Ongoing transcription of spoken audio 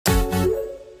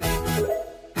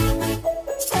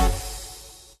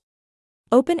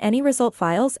Open any result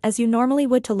files as you normally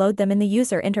would to load them in the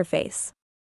user interface.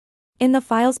 In the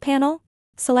Files panel,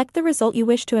 select the result you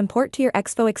wish to import to your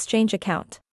EXFO Exchange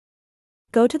account.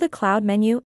 Go to the Cloud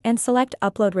menu and select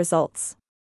Upload Results.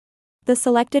 The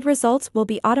selected results will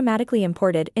be automatically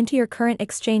imported into your current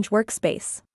Exchange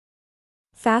workspace.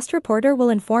 FastReporter will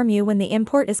inform you when the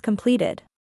import is completed.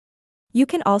 You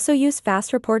can also use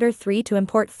FastReporter 3 to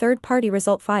import third-party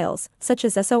result files, such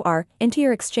as SOR, into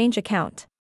your Exchange account.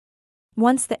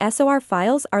 Once the SOR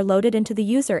files are loaded into the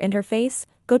user interface,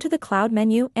 go to the Cloud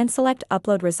menu and select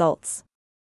Upload Results.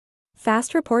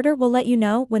 FastReporter will let you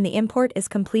know when the import is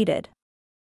completed.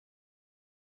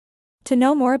 To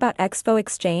know more about EXFO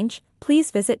Exchange,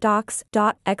 please visit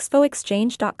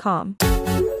docs.exfoexchange.com.